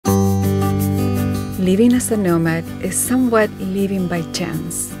Living as a nomad is somewhat living by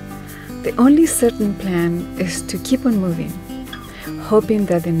chance. The only certain plan is to keep on moving, hoping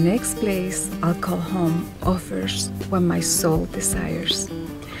that the next place I'll call home offers what my soul desires.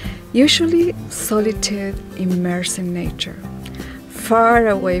 Usually solitude, immersed in nature, far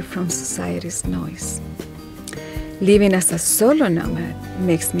away from society's noise. Living as a solo nomad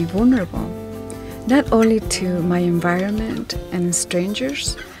makes me vulnerable, not only to my environment and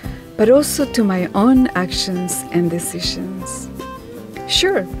strangers, but also to my own actions and decisions.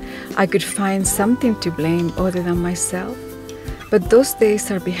 Sure, I could find something to blame other than myself, but those days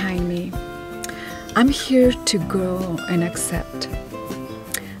are behind me. I'm here to grow and accept.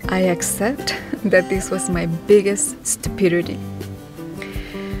 I accept that this was my biggest stupidity.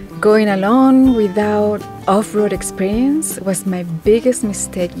 Going alone without off-road experience was my biggest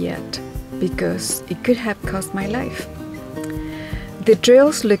mistake yet, because it could have cost my life. The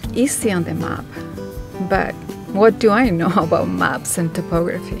trails look easy on the map, but what do I know about maps and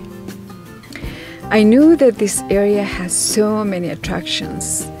topography? I knew that this area has so many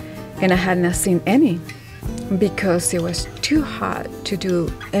attractions, and I had not seen any because it was too hot to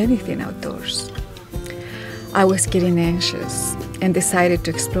do anything outdoors. I was getting anxious and decided to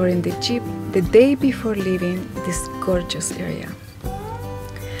explore in the Jeep the day before leaving this gorgeous area.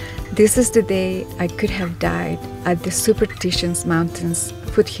 This is the day I could have died at the Superstition Mountains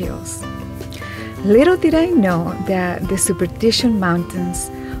foothills. Little did I know that the Superstition Mountains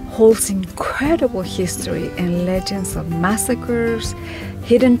holds incredible history and legends of massacres,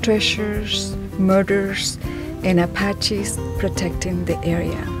 hidden treasures, murders, and Apaches protecting the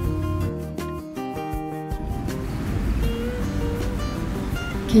area.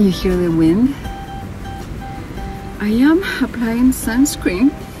 Can you hear the wind? I am applying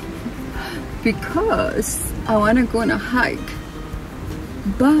sunscreen because I want to go on a hike,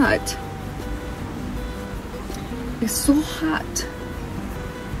 but it's so hot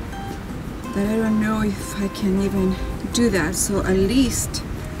that I don't know if I can even do that. So at least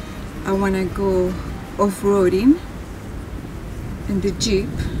I want to go off-roading in the Jeep,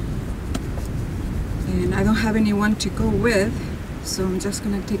 and I don't have anyone to go with, so I'm just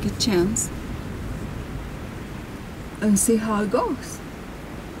gonna take a chance and see how it goes,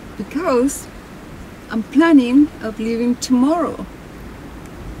 because I'm planning of leaving tomorrow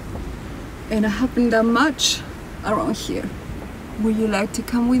and I haven't done much around here. Would you like to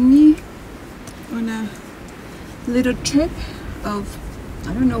come with me on a little trip of,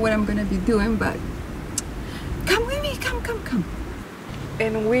 I don't know what I'm gonna be doing, but come with me, come.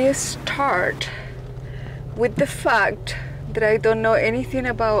 And we start with the fact that I don't know anything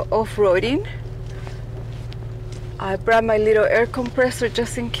about off-roading. I brought my little air compressor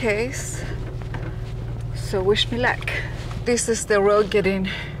just in case, so wish me luck. This is the road getting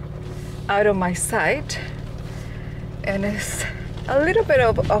out of my sight, and it's a little bit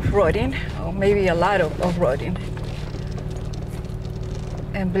of off-roading, or maybe a lot of off-roading.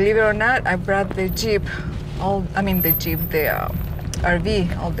 And believe it or not, I brought the Jeep, the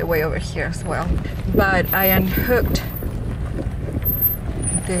RV all the way over here as well. But I unhooked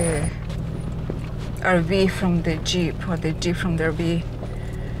the RV from the Jeep, or the Jeep from the RV,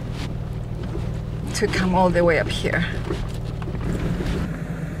 to come all the way up here.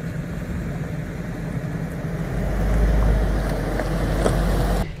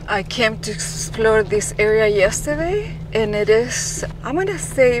 I came to explore this area yesterday, and it is, I'm gonna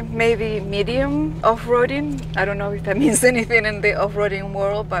say, maybe medium off-roading. I don't know if that means anything in the off-roading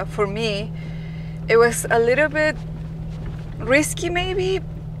world, but for me, it was a little bit risky maybe,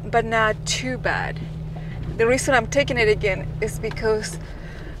 but not too bad. The reason I'm taking it again is because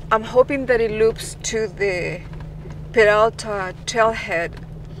I'm hoping that it loops to the Peralta trailhead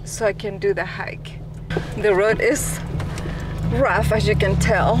so I can do the hike. The road is rough, as you can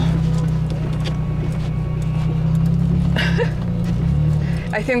tell.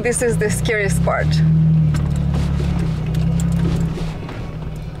 I think this is the scariest part.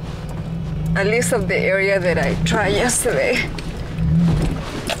 At least of the area that I tried yesterday.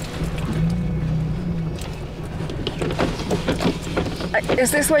 Is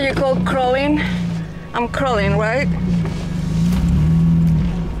this what you call crawling? I'm crawling, right?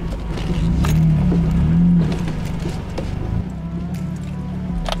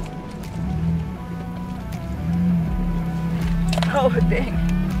 Oh, dang.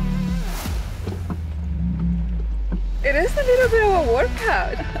 It is a little bit of a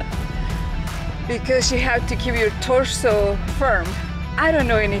workout because you have to keep your torso firm. I don't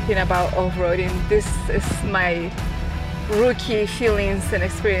know anything about off-roading. This is my rookie feelings and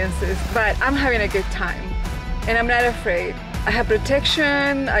experiences, but I'm having a good time and I'm not afraid. I have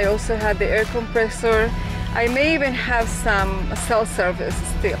protection. I also have the air compressor. I may even have some cell service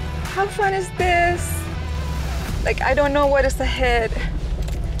still. How fun is this? Like, I don't know what is ahead.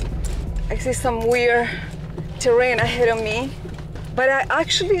 I see some weird terrain ahead of me. But I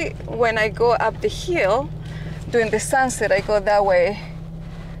actually, when I go up the hill during the sunset, I go that way.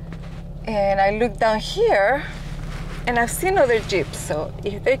 And I look down here, and I've seen other Jeeps. So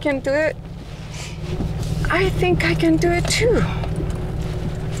if they can do it, I think I can do it too.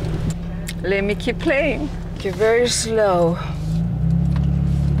 Let me keep playing. Okay, very slow.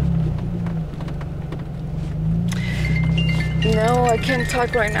 No, I can't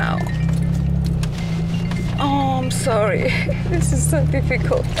talk right now. Oh, I'm sorry. This is so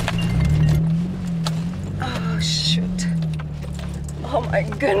difficult. Oh, shoot. Oh my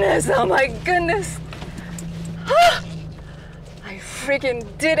goodness, oh my goodness. Ah, I freaking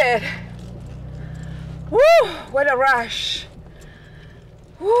did it. Woo, what a rush.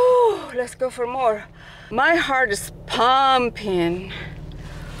 Woo, let's go for more. My heart is pumping.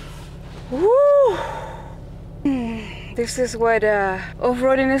 Woo. This is what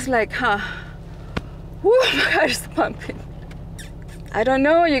off-roading is like, huh? Woo, my heart is pumping. I don't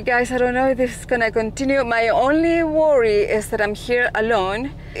know, you guys, I don't know if this is gonna continue. My only worry is that I'm here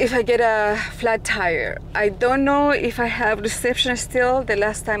alone if I get a flat tire. I don't know if I have reception still. The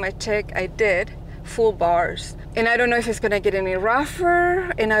last time I checked, I did. Full bars. And I don't know if it's gonna get any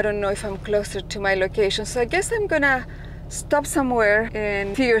rougher, and I don't know if I'm closer to my location. So I guess I'm gonna stop somewhere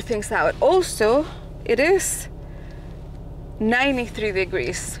and figure things out. Also, it is 93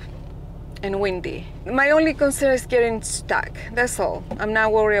 degrees and windy. My only concern is getting stuck, that's all. I'm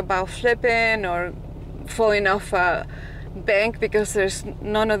not worried about flipping or falling off a bank because there's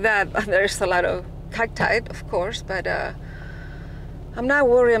none of that. There's a lot of cacti, of course, but I'm not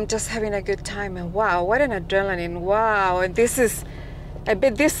worried. I'm just having a good time. And wow, what an adrenaline. Wow, and this is, I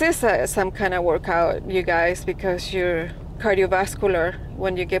bet this is some kind of workout, you guys, because you're cardiovascular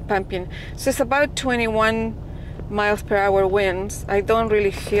when you get pumping. So it's about 21 miles per hour winds. I don't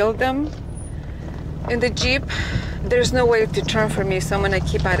really feel them in the Jeep. There's no way to turn for me, so I'm gonna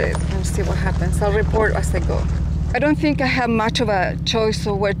keep at it and see what happens. I'll report as I go. I don't think I have much of a choice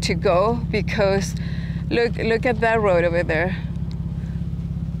of where to go because look at that road over there.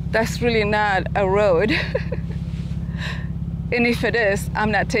 That's really not a road. And if it is,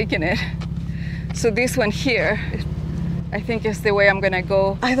 I'm not taking it. So this one here, I think is the way I'm gonna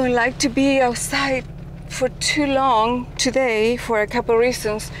go. I don't like to be outside for too long today for a couple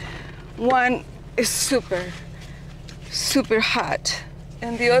reasons. One is super hot,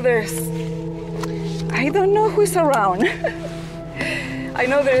 and the other is, I don't know who's around. I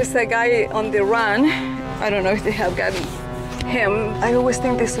know there's a guy on the run. I don't know if they have gotten him. I always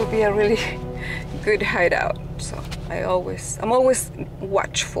think this will be a really good hideout, so I'm always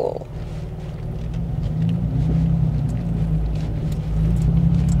watchful.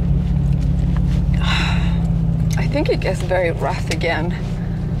 I think it gets very rough again.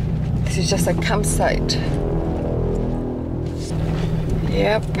 This is just a campsite.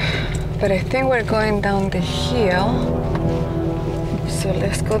 Yep, but I think we're going down the hill. So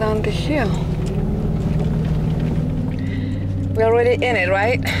let's go down the hill. We're already in it,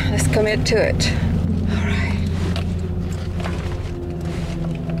 right? Let's commit to it. All right.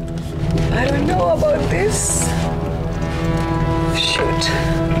 I don't know about this. Shoot.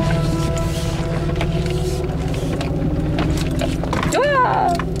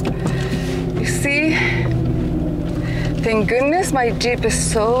 Ah! You see? Thank goodness my Jeep is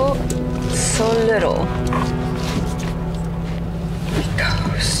so little.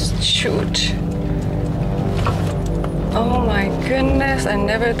 Because, shoot. Oh my goodness, I've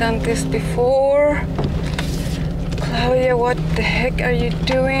never done this before. Claudia, what the heck are you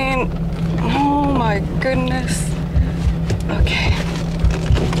doing? Oh my goodness. Okay.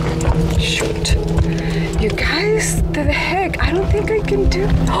 Shoot. You guys, what the heck? I don't think I can do.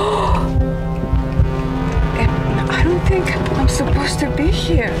 I don't think I'm supposed to be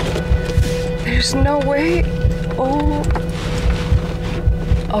here. There's no way. Oh.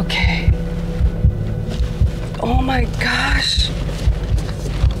 Okay. Oh my gosh.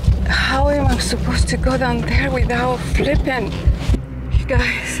 How am I supposed to go down there without flipping? You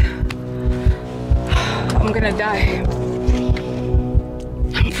guys, I'm gonna die.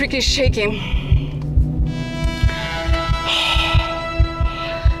 I'm freaking shaking.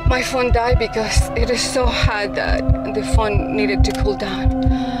 My phone died because it is so hot that the phone needed to cool down.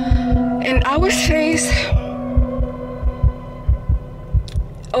 And I was faced,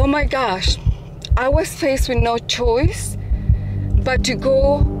 oh my gosh, I was faced with no choice but to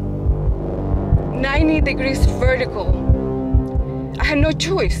go 90 degrees vertical had no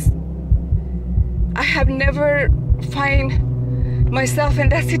choice. I have never find myself in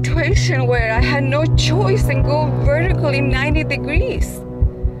that situation where I had no choice and go vertically 90 degrees.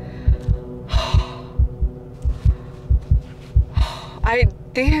 I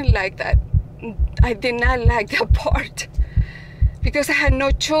didn't like that. I did not like that part because I had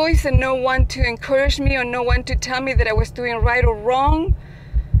no choice and no one to encourage me or no one to tell me that I was doing right or wrong.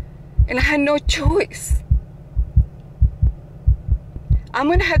 And I had no choice. I'm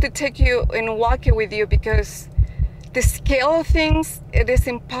gonna have to take you and walk it with you because the scale of things, it is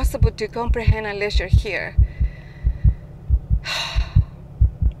impossible to comprehend unless you're here.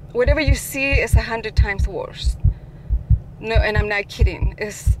 Whatever you see is 100 times worse. No, and I'm not kidding.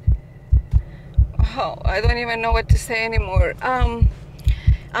 I don't even know what to say anymore. I'm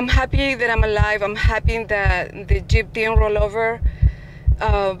happy that I'm alive. I'm happy that the Jeep didn't roll over.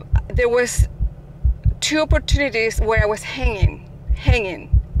 There was 2 opportunities where I was hanging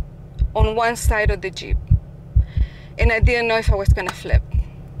on one side of the Jeep. And I didn't know if I was gonna flip.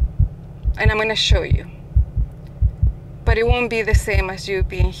 And I'm gonna show you. But it won't be the same as you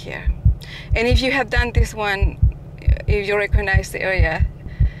being here. And if you have done this one, if you recognize the area,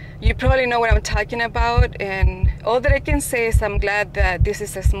 you probably know what I'm talking about. And all that I can say is I'm glad that this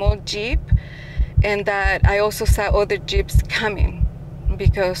is a small Jeep and that I also saw other Jeeps coming,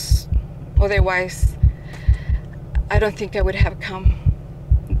 because otherwise I don't think I would have come.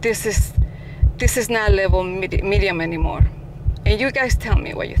 This is not level medium anymore. And you guys tell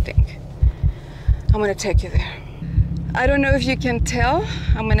me what you think. I'm gonna take you there. I don't know if you can tell.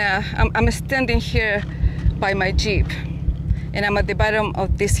 I'm standing here by my Jeep and I'm at the bottom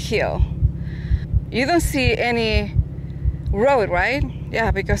of this hill. You don't see any road, right?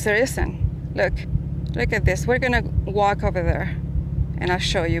 Yeah, because there isn't. Look at this. We're gonna walk over there and I'll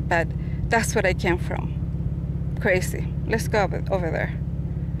show you, but that's where I came from. Crazy. Let's go over there.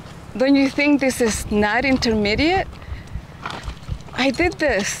 Don't you think this is not intermediate? I did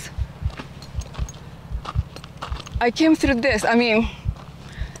this. I came through this. I mean,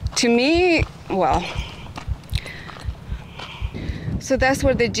 to me, well, so that's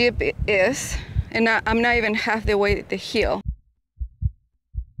where the Jeep is, and I'm not even half the way to the hill.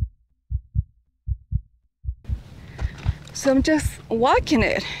 So I'm just walking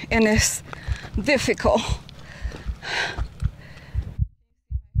it, and it's difficult.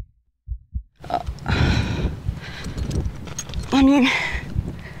 I mean,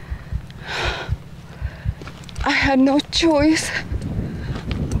 I had no choice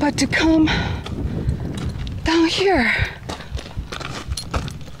but to come down here.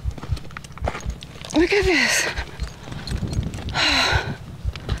 Look at this.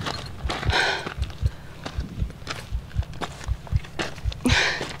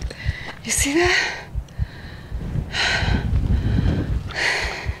 You see that?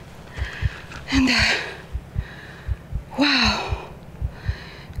 And wow,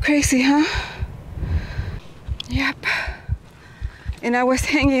 crazy, huh? Yep. And I was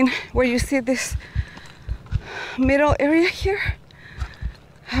hanging where you see this middle area here.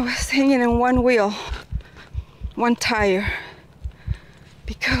 I was hanging in one wheel, one tire,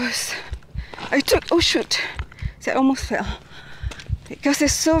 because I took, oh shoot, see, I almost fell, because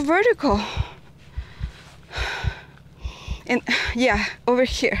it's so vertical. And yeah, over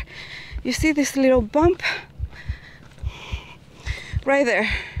here, you see this little bump right there.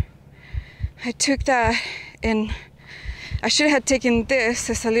 I took that, and I should have taken this.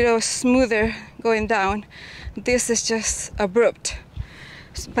 It's a little smoother going down. This is just abrupt.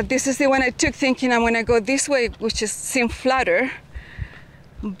 But this is the one I took thinking I'm gonna go this way, which is seemed flatter,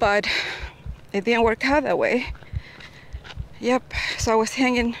 but it didn't work out that way. Yep, so I was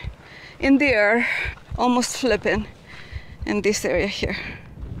hanging in the air, almost flipping in this area here.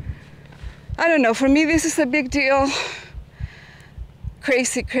 I don't know, for me this is a big deal.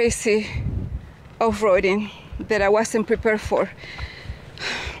 Crazy, crazy off-roading that I wasn't prepared for.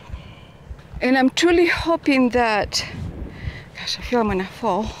 And I'm truly hoping that, gosh, I feel I'm gonna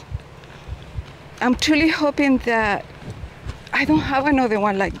fall. I'm truly hoping that I don't have another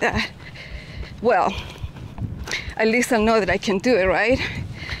one like that. Well, at least I'll know that I can do it, right?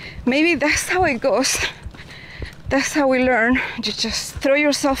 Maybe that's how it goes. That's how we learn. You just throw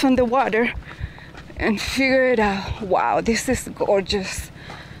yourself in the water and figure it out. Wow, this is gorgeous.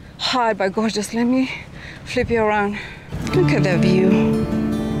 Hot but gorgeous. Let me flip you around. Look at that view.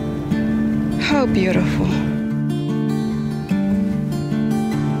 How beautiful.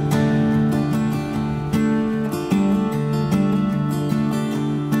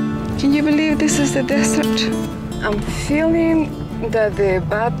 Can you believe this is the desert? I'm feeling that the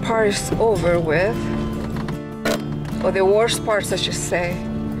bad part is over with. or the worst parts, I should say,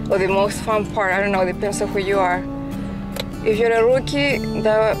 or the most fun part. I don't know, depends on who you are. If you're a rookie,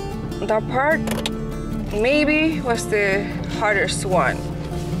 that part maybe was the hardest one.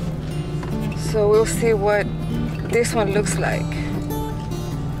 So we'll see what this one looks like.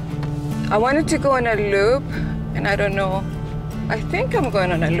 I wanted to go on a loop, and I don't know. I think I'm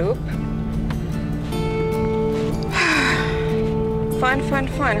going on a loop. Fun, fun,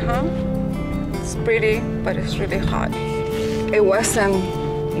 fun, huh? It's pretty, but it's really hot. It wasn't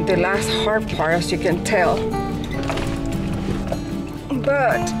the last hard part, as you can tell.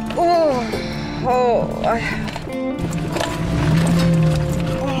 But, all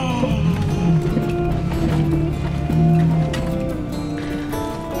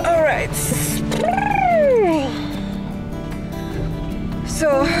right. So,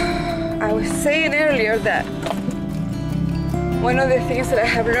 I was saying earlier that one of the things that I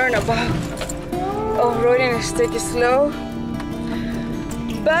have learned about off-roading is take it slow.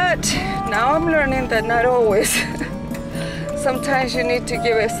 But now I'm learning that not always. Sometimes you need to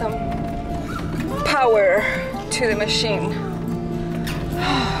give it some power to the machine.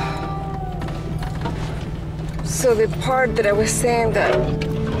 So the part that I was saying that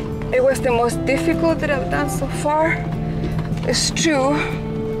it was the most difficult that I've done so far is true.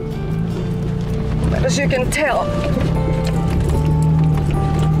 But as you can tell,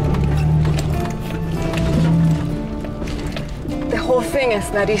 the whole thing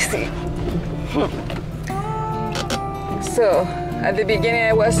is not easy. So at the beginning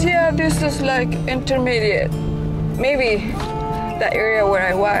I was, yeah, this is like intermediate. Maybe that area where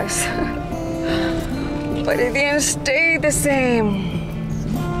I was. But it didn't stay the same.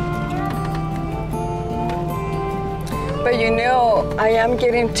 But you know, I am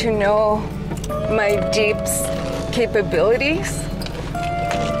getting to know my Jeep's capabilities.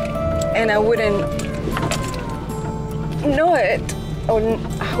 And I wouldn't know it, or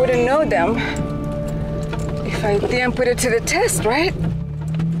I wouldn't know them if I didn't put it to the test, right?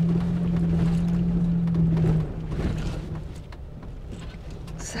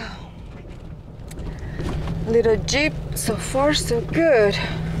 So, little Jeep, so far so good.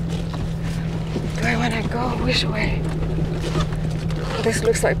 Do I want to go? Which way? This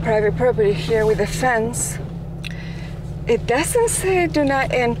looks like private property here with a fence. It doesn't say do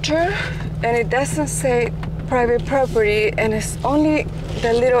not enter, and it doesn't say private property, and it's only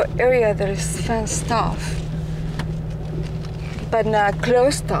the little area that is fenced off, but not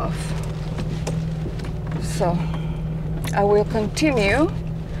closed off. So I will continue,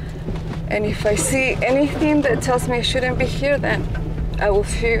 and if I see anything that tells me I shouldn't be here, then I will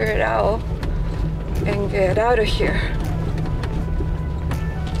figure it out and get out of here.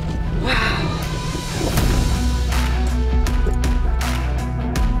 Wow.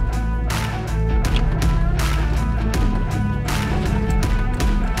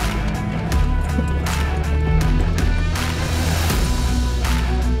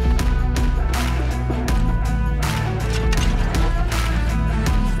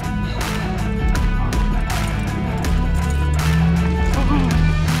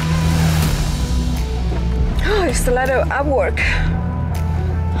 It's a lot of up work.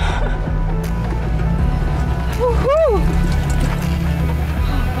 Woohoo!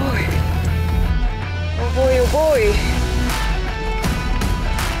 Oh boy. Oh boy, oh boy.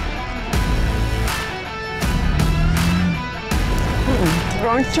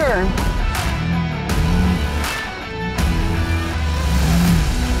 Wrong turn.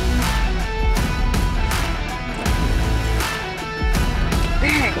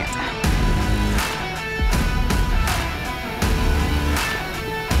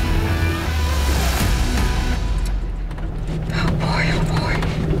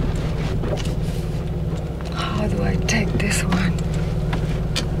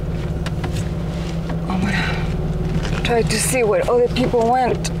 Try to see where other people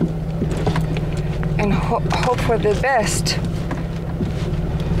went and hope for the best.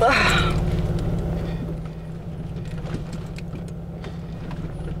 Ugh.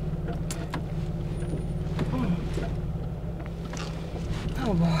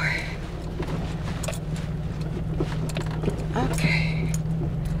 Oh boy. Okay.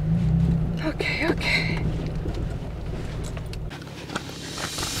 Okay, okay.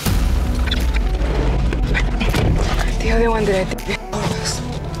 The other one that I did before was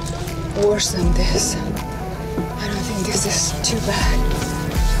worse than this. I don't think this is too bad.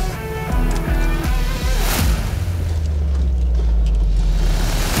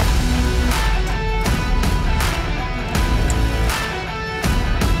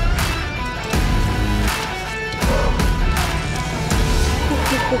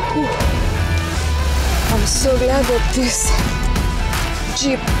 I'm so glad now that this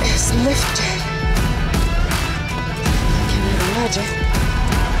Jeep is lifted, I cannot imagine.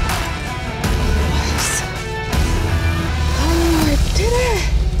 Oh, I did it!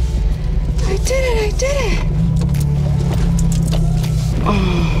 I did it! I did it!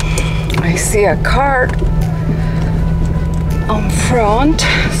 I see a car on front,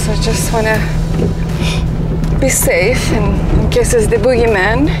 so I just wanna be safe, and in case it's the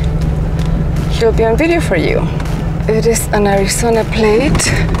boogeyman, he'll be on video for you. It is an Arizona plate.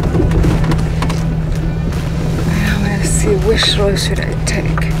 I'm gonna see which road should I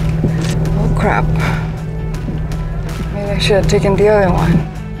take. Oh crap. Maybe I should have taken the other one.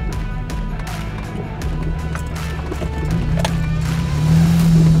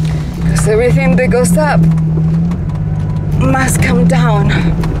 Because everything that goes up must come down.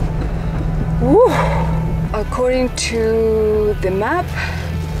 Woo. According to the map,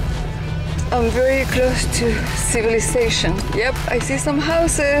 I'm very close to civilization. Yep, I see some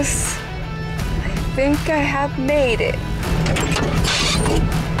houses. I think I have made it.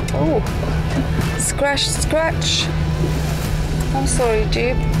 Oh, scratch, scratch. I'm sorry,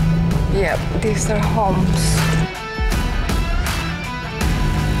 Jeep. Yep, these are homes.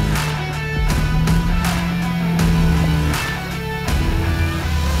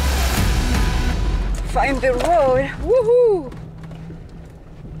 Find the road. Woohoo!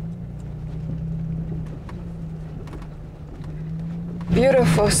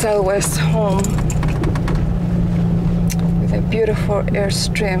 Beautiful Southwest home with a beautiful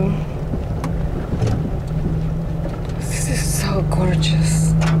airstream. This is so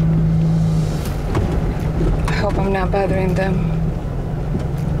gorgeous. I hope I'm not bothering them.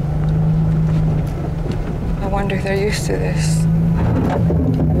 I wonder if they're used to this.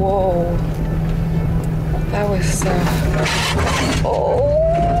 Whoa. That was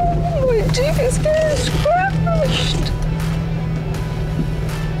oh, my Jeep is getting scratched.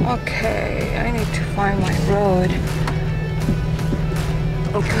 Okay, I need to find my road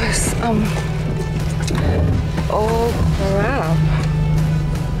because oh crap.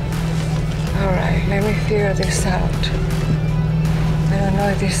 Alright, let me figure this out. I don't know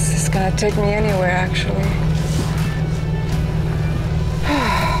if this is gonna take me anywhere actually.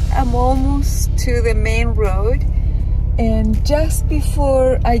 I'm almost to the main road, and just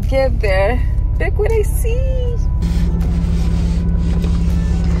before I get there, look what I see.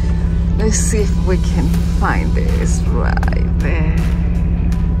 Let's see if we can find this right there.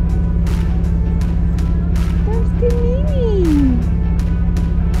 That's the meaning.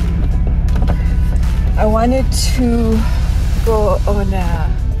 I wanted to go on a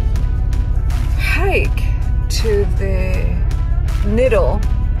hike to the middle,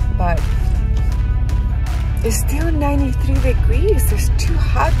 but it's still 93 degrees. It's too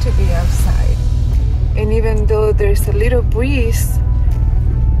hot to be outside. And even though there's a little breeze,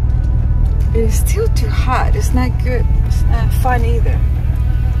 it's still too hot. It's not good. It's not fun either.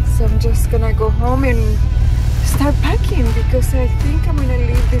 So I'm just gonna go home and start packing because I think I'm gonna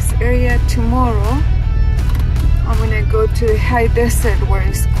leave this area tomorrow. I'm gonna go to the high desert where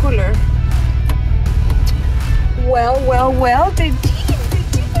it's cooler. Well, well, well, the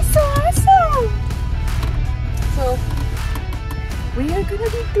Jeep is so awesome. So we are gonna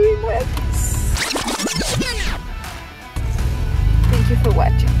be doing well. Thank you for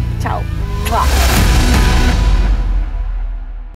watching. Ciao. Mwah.